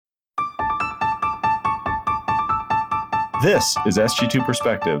This is SG2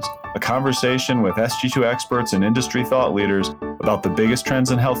 Perspectives, a conversation with SG2 experts and industry thought leaders about the biggest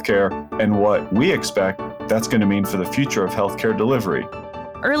trends in healthcare and what we expect that's going to mean for the future of healthcare delivery.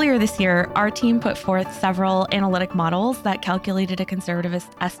 Earlier this year, our team put forth several analytic models that calculated a conservative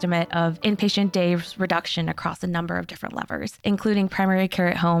estimate of inpatient days reduction across a number of different levers, including primary care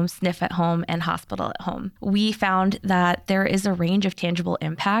at home, SNF at home, and hospital at home. We found that there is a range of tangible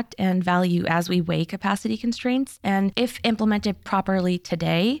impact and value as we weigh capacity constraints. And if implemented properly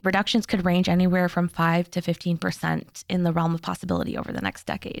today, reductions could range anywhere from 5 to 15% in the realm of possibility over the next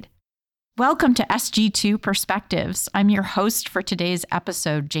decade. Welcome to SG2 Perspectives. I'm your host for today's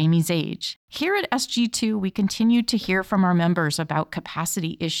episode, Jamie Zage. Here at SG2, we continue to hear from our members about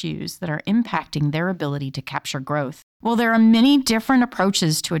capacity issues that are impacting their ability to capture growth. While there are many different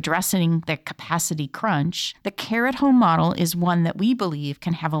approaches to addressing the capacity crunch, the care at home model is one that we believe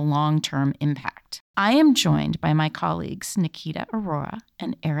can have a long-term impact. I am joined by my colleagues Nikita Arora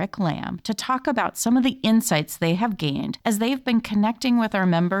and Eric Lamb to talk about some of the insights they have gained as they've been connecting with our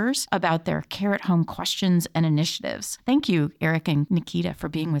members about their care at home questions and initiatives. Thank you, Eric and Nikita, for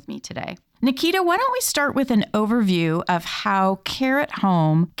being with me today. Nikita, why don't we start with an overview of how care at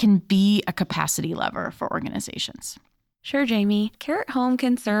home can be a capacity lever for organizations? Sure, Jamie. Care at home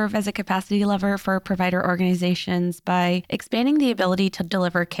can serve as a capacity lever for provider organizations by expanding the ability to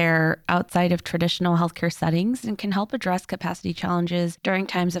deliver care outside of traditional healthcare settings and can help address capacity challenges during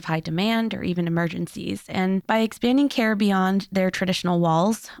times of high demand or even emergencies. And by expanding care beyond their traditional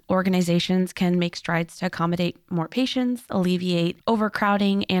walls, organizations can make strides to accommodate more patients, alleviate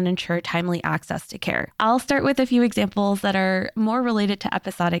overcrowding, and ensure timely access to care. I'll start with a few examples that are more related to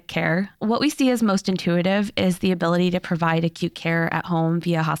episodic care. What we see as most intuitive is the ability to provide acute care at home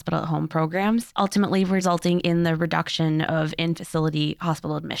via hospital at home programs, ultimately resulting in the reduction of in-facility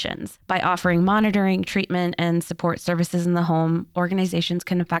hospital admissions. By offering monitoring, treatment, and support services in the home, organizations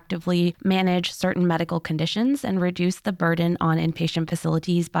can effectively manage certain medical conditions and reduce the burden on inpatient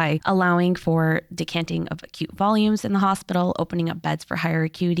facilities by allowing for decanting of acute volumes in the hospital, opening up beds for higher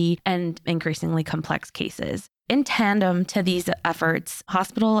acuity, and increasingly complex cases. In tandem to these efforts,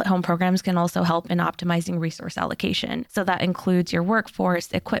 hospital at home programs can also help in optimizing resource allocation. So that includes your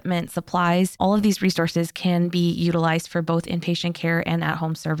workforce, equipment, supplies. All of these resources can be utilized for both inpatient care and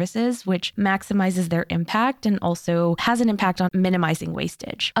at-home services, which maximizes their impact and also has an impact on minimizing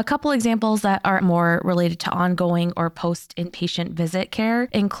wastage. A couple examples that are more related to ongoing or post-inpatient visit care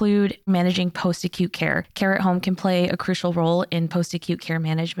include managing post-acute care. Care at home can play a crucial role in post-acute care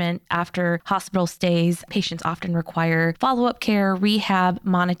management. After hospital stays, patients often require follow-up care, rehab,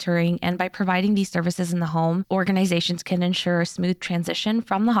 monitoring, and by providing these services in the home, organizations can ensure a smooth transition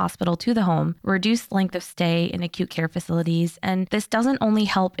from the hospital to the home, reduce length of stay in acute care facilities, and this doesn't only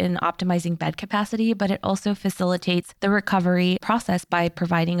help in optimizing bed capacity, but it also facilitates the recovery process by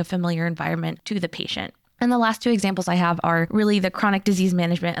providing a familiar environment to the patient. And the last two examples I have are really the chronic disease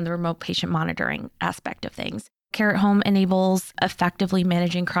management and the remote patient monitoring aspect of things. Care at home enables effectively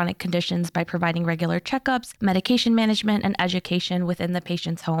managing chronic conditions by providing regular checkups, medication management, and education within the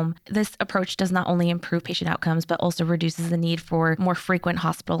patient's home. This approach does not only improve patient outcomes, but also reduces the need for more frequent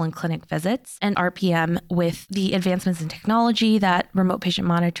hospital and clinic visits. And RPM, with the advancements in technology that remote patient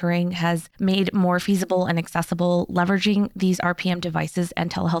monitoring has made more feasible and accessible, leveraging these RPM devices and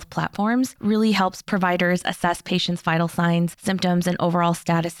telehealth platforms really helps providers assess patients' vital signs, symptoms, and overall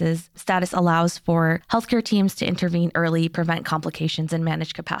statuses. Status allows for healthcare teams to intervene early, prevent complications, and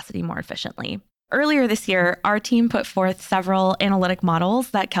manage capacity more efficiently. Earlier this year, our team put forth several analytic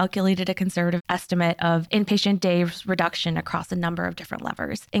models that calculated a conservative estimate of inpatient days reduction across a number of different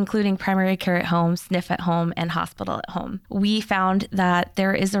levers, including primary care at home, SNF at home, and hospital at home. We found that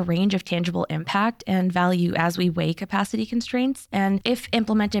there is a range of tangible impact and value as we weigh capacity constraints. And if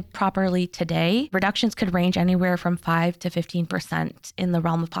implemented properly today, reductions could range anywhere from 5 to 15% in the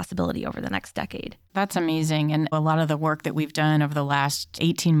realm of possibility over the next decade. That's amazing. And a lot of the work that we've done over the last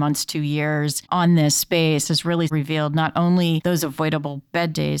 18 months, 2 years on this space has really revealed not only those avoidable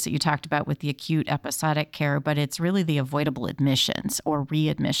bed days that you talked about with the acute episodic care, but it's really the avoidable admissions or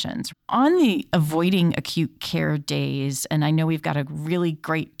readmissions. On the avoiding acute care days, and I know we've got a really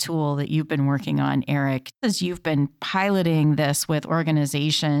great tool that you've been working on, Eric, as you've been piloting this with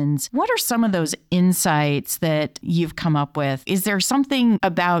organizations, what are some of those insights that you've come up with? Is there something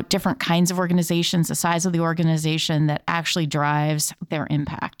about different kinds of organizations, the size of the organization, that actually drives their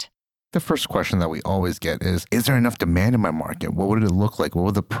impact? The first question that we always get is there enough demand in my market? What would it look like? What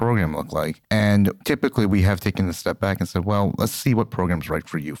would the program look like? And typically we have taken a step back and said, well, let's see what program's right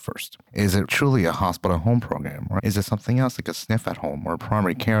for you first. Is it truly a hospital at home program? Or is it something else like a SNF at home or a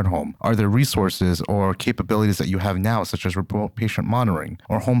primary care at home? Are there resources or capabilities that you have now, such as remote patient monitoring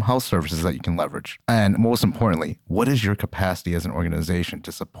or home health services that you can leverage? And most importantly, what is your capacity as an organization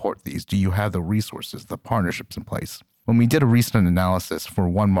to support these? Do you have the resources, the partnerships in place? When we did a recent analysis for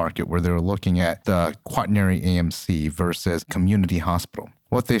one market where they were looking at the quaternary AMC versus community hospital,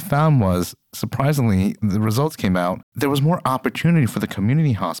 what they found was, surprisingly, the results came out, there was more opportunity for the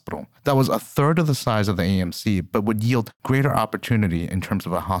community hospital. That was a third of the size of the AMC, but would yield greater opportunity in terms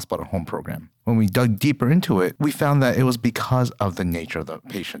of a hospital at home program. When we dug deeper into it, we found that it was because of the nature of the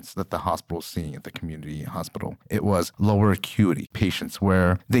patients that the hospital was seeing at the community hospital. It was lower acuity patients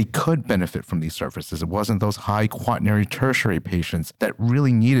where they could benefit from these services. It wasn't those high quaternary tertiary patients that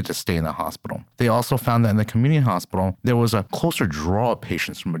really needed to stay in the hospital. They also found that in the community hospital, there was a closer draw of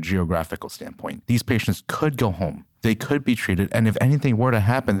patients from a geographical standpoint. These patients could go home. They could be treated, and if anything were to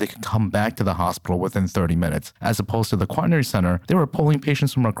happen, they could come back to the hospital within 30 minutes. As opposed to the quaternary center, they were pulling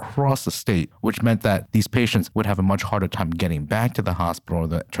patients from across the state, which meant that these patients would have a much harder time getting back to the hospital or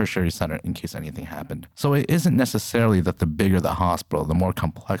the tertiary center in case anything happened. So it isn't necessarily that the bigger the hospital, the more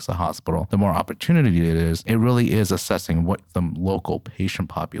complex the hospital, the more opportunity it is. It really is assessing what the local patient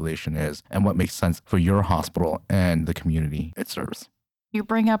population is and what makes sense for your hospital and the community it serves. You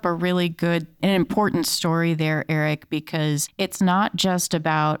bring up a really good and important story there, Eric, because it's not just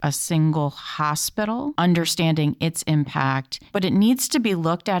about a single hospital understanding its impact, but it needs to be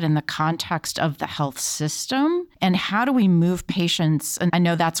looked at in the context of the health system and how do we move patients. And I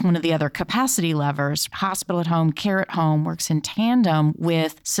know that's one of the other capacity levers. Hospital at home, care at home works in tandem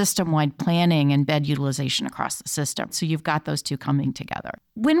with system-wide planning and bed utilization across the system. So you've got those two coming together.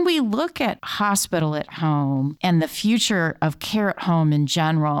 When we look at hospital at home and the future of care at home in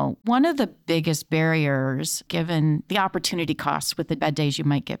general, one of the biggest barriers, given the opportunity costs with the bed days you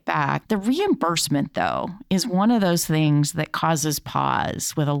might get back, the reimbursement, though, is one of those things that causes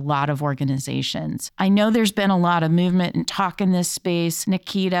pause with a lot of organizations. I know there's been a lot of movement and talk in this space.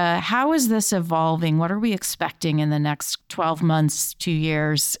 Nikita, how is this evolving? What are we expecting in the next 12 months, 2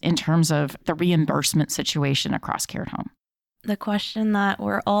 years in terms of the reimbursement situation across care at home? The question that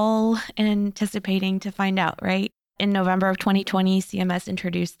we're all anticipating to find out, right? In November of 2020, CMS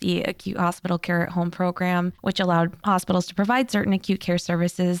introduced the Acute Hospital Care at Home program, which allowed hospitals to provide certain acute care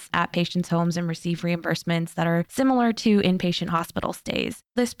services at patients' homes and receive reimbursements that are similar to inpatient hospital stays.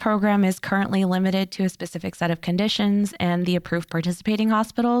 This program is currently limited to a specific set of conditions and the approved participating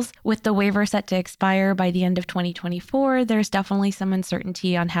hospitals. With the waiver set to expire by the end of 2024, there's definitely some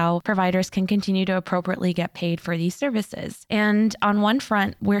uncertainty on how providers can continue to appropriately get paid for these services. And on one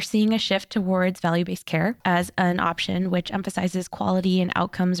front, we're seeing a shift towards value-based care as an option, which emphasizes quality and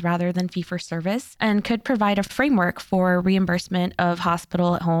outcomes rather than fee-for-service, and could provide a framework for reimbursement of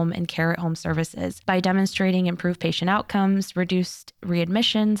hospital at home and care at home services. By demonstrating improved patient outcomes, reduced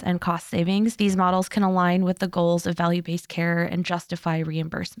readmissions, and cost savings, these models can align with the goals of value-based care and justify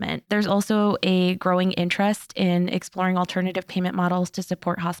reimbursement. There's also a growing interest in exploring alternative payment models to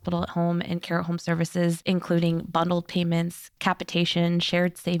support hospital at home and care at home services, including bundled payments, capitation,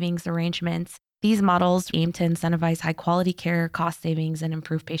 shared savings arrangements. These models aim to incentivize high-quality care, cost savings, and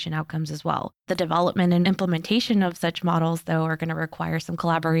improve patient outcomes as well. The development and implementation of such models, though, are going to require some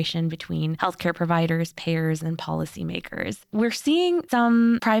collaboration between healthcare providers, payers, and policymakers. We're seeing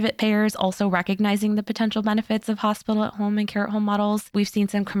some private payers also recognizing the potential benefits of hospital at home and care at home models. We've seen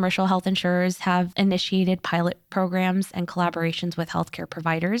some commercial health insurers have initiated pilot programs and collaborations with healthcare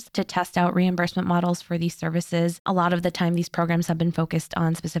providers to test out reimbursement models for these services. A lot of the time, these programs have been focused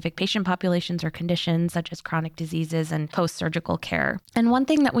on specific patient populations or conditions such as chronic diseases and post-surgical care. And one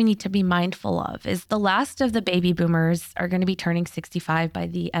thing that we need to be mindful of is the last of the baby boomers are going to be turning 65 by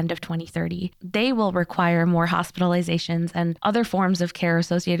the end of 2030. They will require more hospitalizations and other forms of care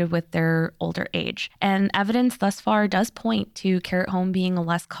associated with their older age. And evidence thus far does point to care at home being a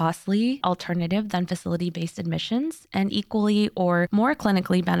less costly alternative than facility-based admissions and equally or more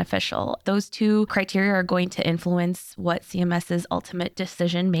clinically beneficial. Those two criteria are going to influence what CMS's ultimate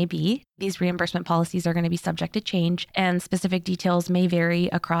decision may be. These reimbursement policies are going to be subject to change, and specific details may vary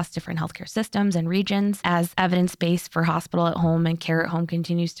across different healthcare systems and regions. As evidence base for hospital at home and care at home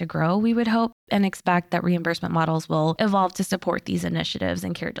continues to grow, we would hope and expect that reimbursement models will evolve to support these initiatives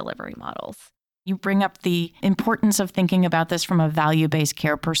and care delivery models. You bring up the importance of thinking about this from a value-based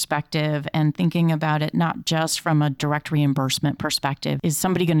care perspective and thinking about it not just from a direct reimbursement perspective. Is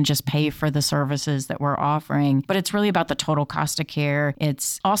somebody going to just pay for the services that we're offering? But it's really about the total cost of care.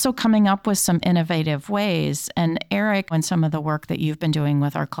 It's also coming up with some innovative ways. And Eric, in some of the work that you've been doing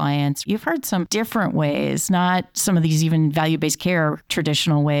with our clients, you've heard some different ways, not some of these even value-based care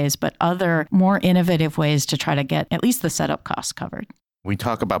traditional ways, but other more innovative ways to try to get at least the setup costs covered. We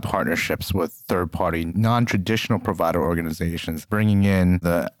talk about partnerships with third-party, non-traditional provider organizations, bringing in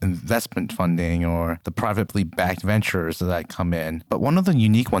the investment funding or the privately backed ventures that come in. But one of the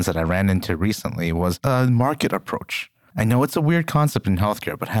unique ones that I ran into recently was a market approach. I know it's a weird concept in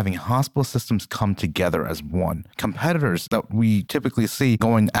healthcare, but having hospital systems come together as one. Competitors that we typically see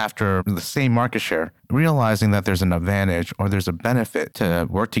going after the same market share, realizing that there's an advantage or there's a benefit to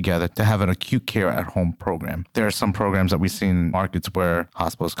work together to have an acute care at home program. There are some programs that we see in markets where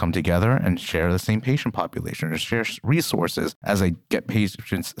hospitals come together and share the same patient population or share resources as they get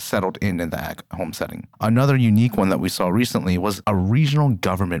patients settled in the at-home setting. Another unique one that we saw recently was a regional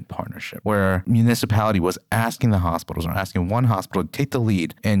government partnership where municipality was asking the hospitals or asking one hospital to take the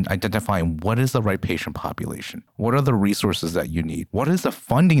lead in identifying what is the right patient population, what are the resources that you need, what is the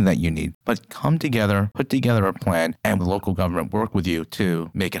funding that you need, but come together, put together a plan, and the local government work with you to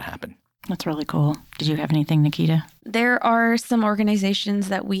make it happen. That's really cool. Did you have anything, Nikita? There are some organizations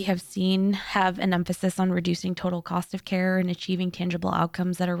that we have seen have an emphasis on reducing total cost of care and achieving tangible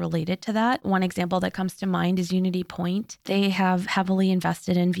outcomes that are related to that. One example that comes to mind is Unity Point. They have heavily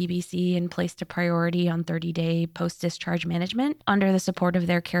invested in VBC and placed a priority on 30-day post-discharge management under the support of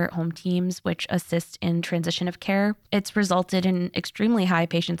their care at home teams, which assist in transition of care. It's resulted in extremely high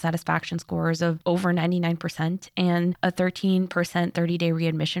patient satisfaction scores of over 99% and a 13% 30-day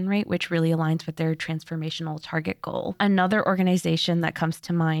readmission rate, which really aligns with their transformational target goal. Another organization that comes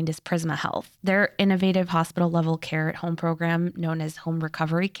to mind is Prisma Health. Their innovative hospital-level care at home program, known as Home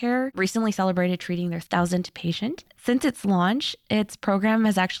Recovery Care, recently celebrated treating their 1,000th patient. Since its launch, its program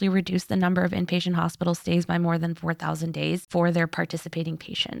has actually reduced the number of inpatient hospital stays by more than 4,000 days for their participating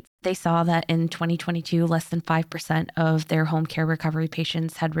patients. They saw that in 2022, less than 5% of their home care recovery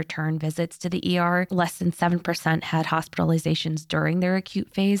patients had return visits to the ER. Less than 7% had hospitalizations during their acute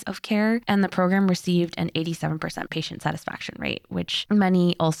phase of care. And the program received an 87% patient satisfaction rate, which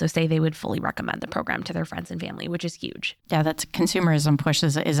many also say they would fully recommend the program to their friends and family, which is huge. Yeah, that's consumerism push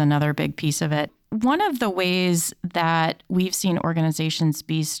is another big piece of it. One of the ways that we've seen organizations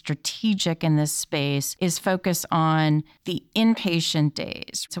be strategic in this space is focus on the inpatient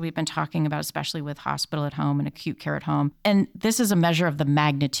days. So we've been talking about, especially with hospital at home and acute care at home. And this is a measure of the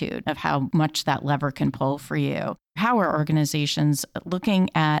magnitude of how much that lever can pull for you. How are organizations looking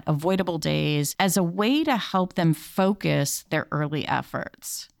at avoidable days as a way to help them focus their early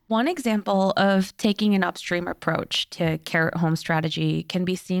efforts? One example of taking an upstream approach to care at home strategy can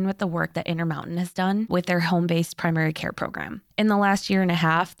be seen with the work that Intermountain has done with their home-based primary care program. In the last year and a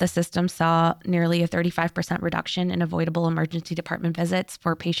half, the system saw nearly a 35% reduction in avoidable emergency department visits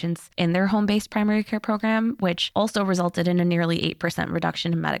for patients in their home-based primary care program, which also resulted in a nearly 8%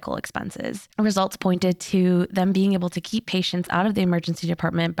 reduction in medical expenses. Results pointed to them being able to keep patients out of the emergency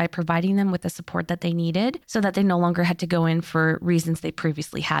department by providing them with the support that they needed so that they no longer had to go in for reasons they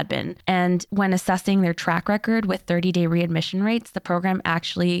previously had been. And when assessing their track record with 30-day readmission rates, the program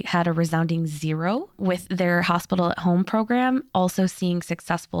actually had a resounding 0, with their hospital at home program also seeing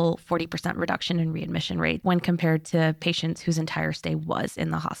successful 40% reduction in readmission rate when compared to patients whose entire stay was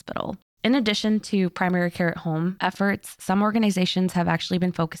in the hospital. In addition to primary care at home efforts, some organizations have actually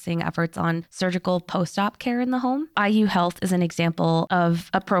been focusing efforts on surgical post-op care in the home. IU Health is an example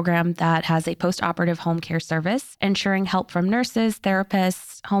of a program that has a post-operative home care service, ensuring help from nurses,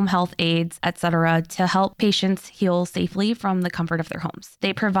 therapists, home health aides, etc., to help patients heal safely from the comfort of their homes.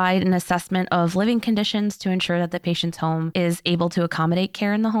 They provide an assessment of living conditions to ensure that the patient's home is able to accommodate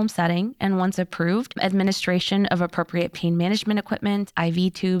care in the home setting, and once approved, administration of appropriate pain management equipment,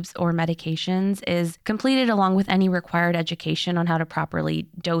 IV tubes, or medications is completed along with any required education on how to properly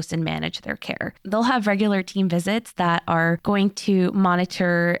dose and manage their care. They'll have regular team visits that are going to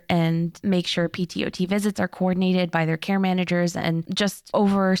monitor and make sure PTOT visits are coordinated by their care managers and just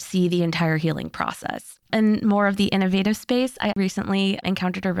oversee the entire healing process. In more of the innovative space, I recently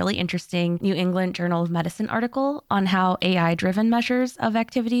encountered a really interesting New England Journal of Medicine article on how AI-driven measures of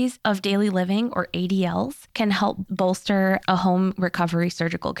activities of daily living, or ADLs, can help bolster a home recovery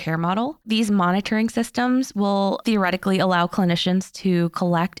surgical care model model. These monitoring systems will theoretically allow clinicians to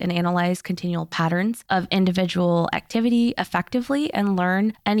collect and analyze continual patterns of individual activity effectively and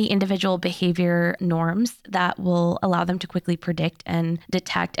learn any individual behavior norms that will allow them to quickly predict and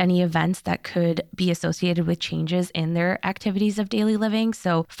detect any events that could be associated with changes in their activities of daily living,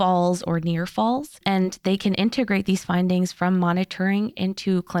 so falls or near falls. And they can integrate these findings from monitoring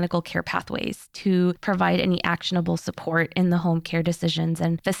into clinical care pathways to provide any actionable support in the home care decisions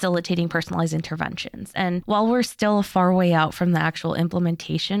and facilitating personalized interventions. And while we're still a far way out from the actual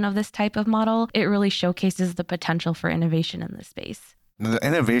implementation of this type of model, it really showcases the potential for innovation in this space. The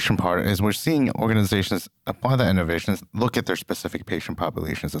innovation part is we're seeing organizations apply that innovations, look at their specific patient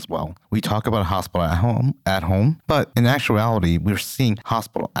populations as well. We talk about hospital at home, but in actuality, we're seeing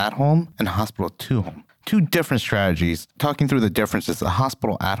hospital at home and hospital to home. Two different strategies. Talking through the differences, the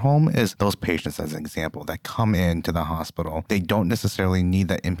hospital at home is those patients, as an example, that come into the hospital. They don't necessarily need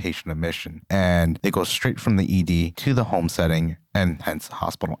that inpatient admission, and they go straight from the ED to the home setting, and hence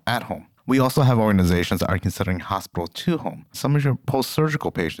hospital at home. We also have organizations that are considering hospital to home. Some of your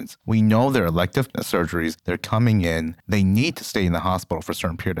post-surgical patients, we know they're elective surgeries, they're coming in, they need to stay in the hospital for a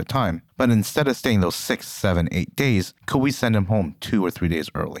certain period of time. But instead of staying those 6, 7, 8 days, could we send them home 2 or 3 days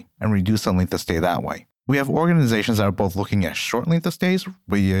early and reduce the length of stay that way? We have organizations that are both looking at short length of stays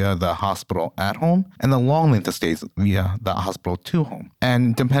via the hospital at home and the long length of stays via the hospital to home.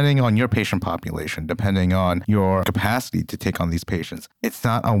 And depending on your patient population, depending on your capacity to take on these patients, it's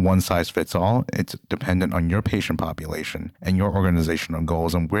not a one size fits all. It's dependent on your patient population and your organizational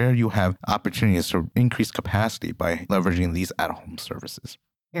goals and where you have opportunities to increase capacity by leveraging these at-home services.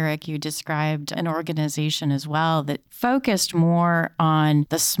 Eric, you described an organization as well that focused more on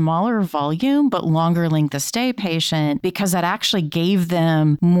the smaller volume but longer length of stay patient because that actually gave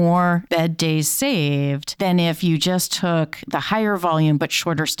them more bed days saved than if you just took the higher volume but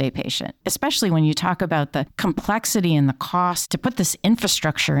shorter stay patient, especially when you talk about the complexity and the cost to put this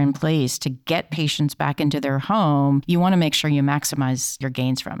infrastructure in place to get patients back into their home. You want to make sure you maximize your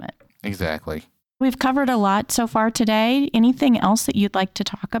gains from it. Exactly. We've covered a lot so far today. Anything else that you'd like to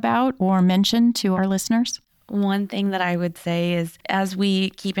talk about or mention to our listeners? One thing that I would say is as we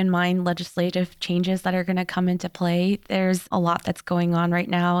keep in mind legislative changes that are going to come into play, there's a lot that's going on right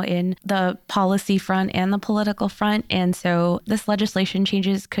now in the policy front and the political front. And so this legislation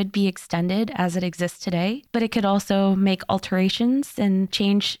changes could be extended as it exists today, but it could also make alterations and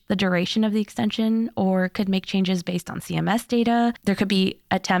change the duration of the extension or could make changes based on CMS data. There could be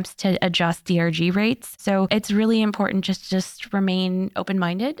attempts to adjust DRG rates. So it's really important just remain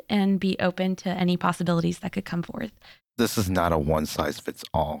open-minded and be open to any possibilities that could come forth. This is not a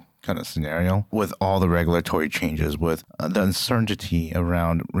one-size-fits-all kind of scenario. With all the regulatory changes, with the uncertainty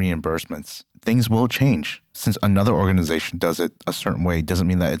around reimbursements, things will change. Since another organization does it a certain way doesn't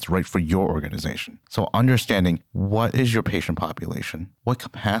mean that it's right for your organization. So understanding what is your patient population, what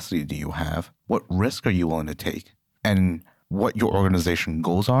capacity do you have, what risk are you willing to take, and what your organization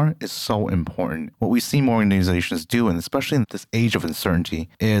goals are is so important. What we see more organizations do, and especially in this age of uncertainty,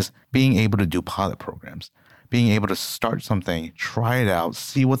 is being able to do pilot programs. Being able to start something, try it out,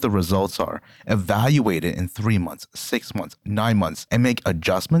 see what the results are, evaluate it in 3 months, 6 months, 9 months, and make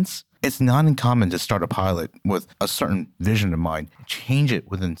adjustments. It's not uncommon to start a pilot with a certain vision in mind, change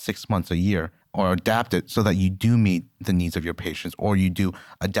it within 6 months, a year, or adapt it so that you do meet the needs of your patients, or you do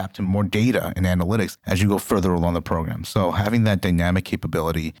adapt to more data and analytics as you go further along the program. So having that dynamic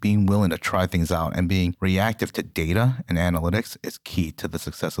capability, being willing to try things out, and being reactive to data and analytics is key to the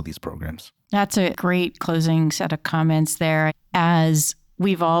success of these programs. That's a great closing set of comments there. As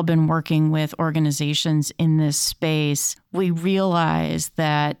we've all been working with organizations in this space, we realize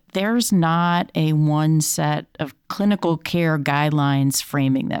that there's not a one set of clinical care guidelines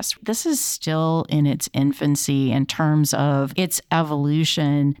framing this. This is still in its infancy in terms of its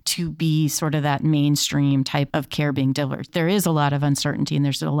evolution to be sort of that mainstream type of care being delivered. There is a lot of uncertainty and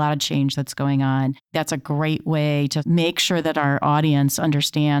there's a lot of change that's going on. That's a great way to make sure that our audience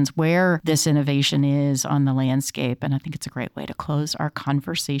understands where this innovation is on the landscape. And I think it's a great way to close our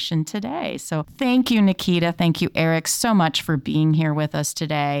conversation today. So thank you, Nikita. Thank you, Eric, so much for being here with us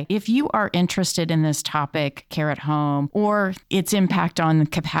today. If you are interested in this topic, care at home, or its impact on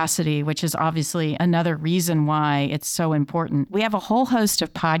capacity, which is obviously another reason why it's so important, we have a whole host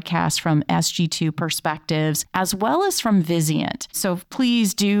of podcasts from SG2 Perspectives, as well as from Vizient. So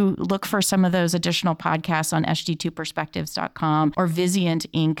please do look for some of those additional podcasts on sg2perspectives.com or Vizient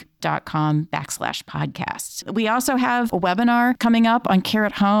Inc. sgt2.com/podcasts. We also have a webinar coming up on Care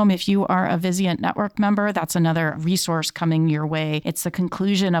at Home. If you are a Vizient Network member, that's another resource coming your way. It's the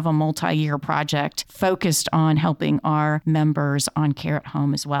conclusion of a multi-year project focused on helping our members on Care at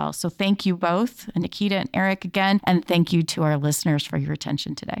Home as well. So thank you both, Nikita and Eric, again, and thank you to our listeners for your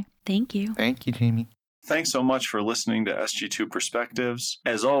attention today. Thank you. Thank you, Jamie. Thanks so much for listening to SG2 Perspectives.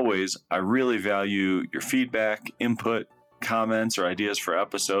 As always, I really value your feedback, input, comments, or ideas for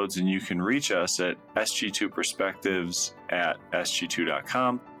episodes, and you can reach us at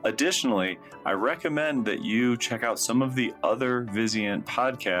sg2perspectives@sg2.com. Additionally, I recommend that you check out some of the other Vizient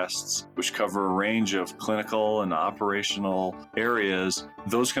podcasts, which cover a range of clinical and operational areas.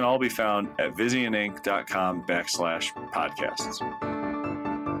 Those can all be found at vizientinc.com/podcasts.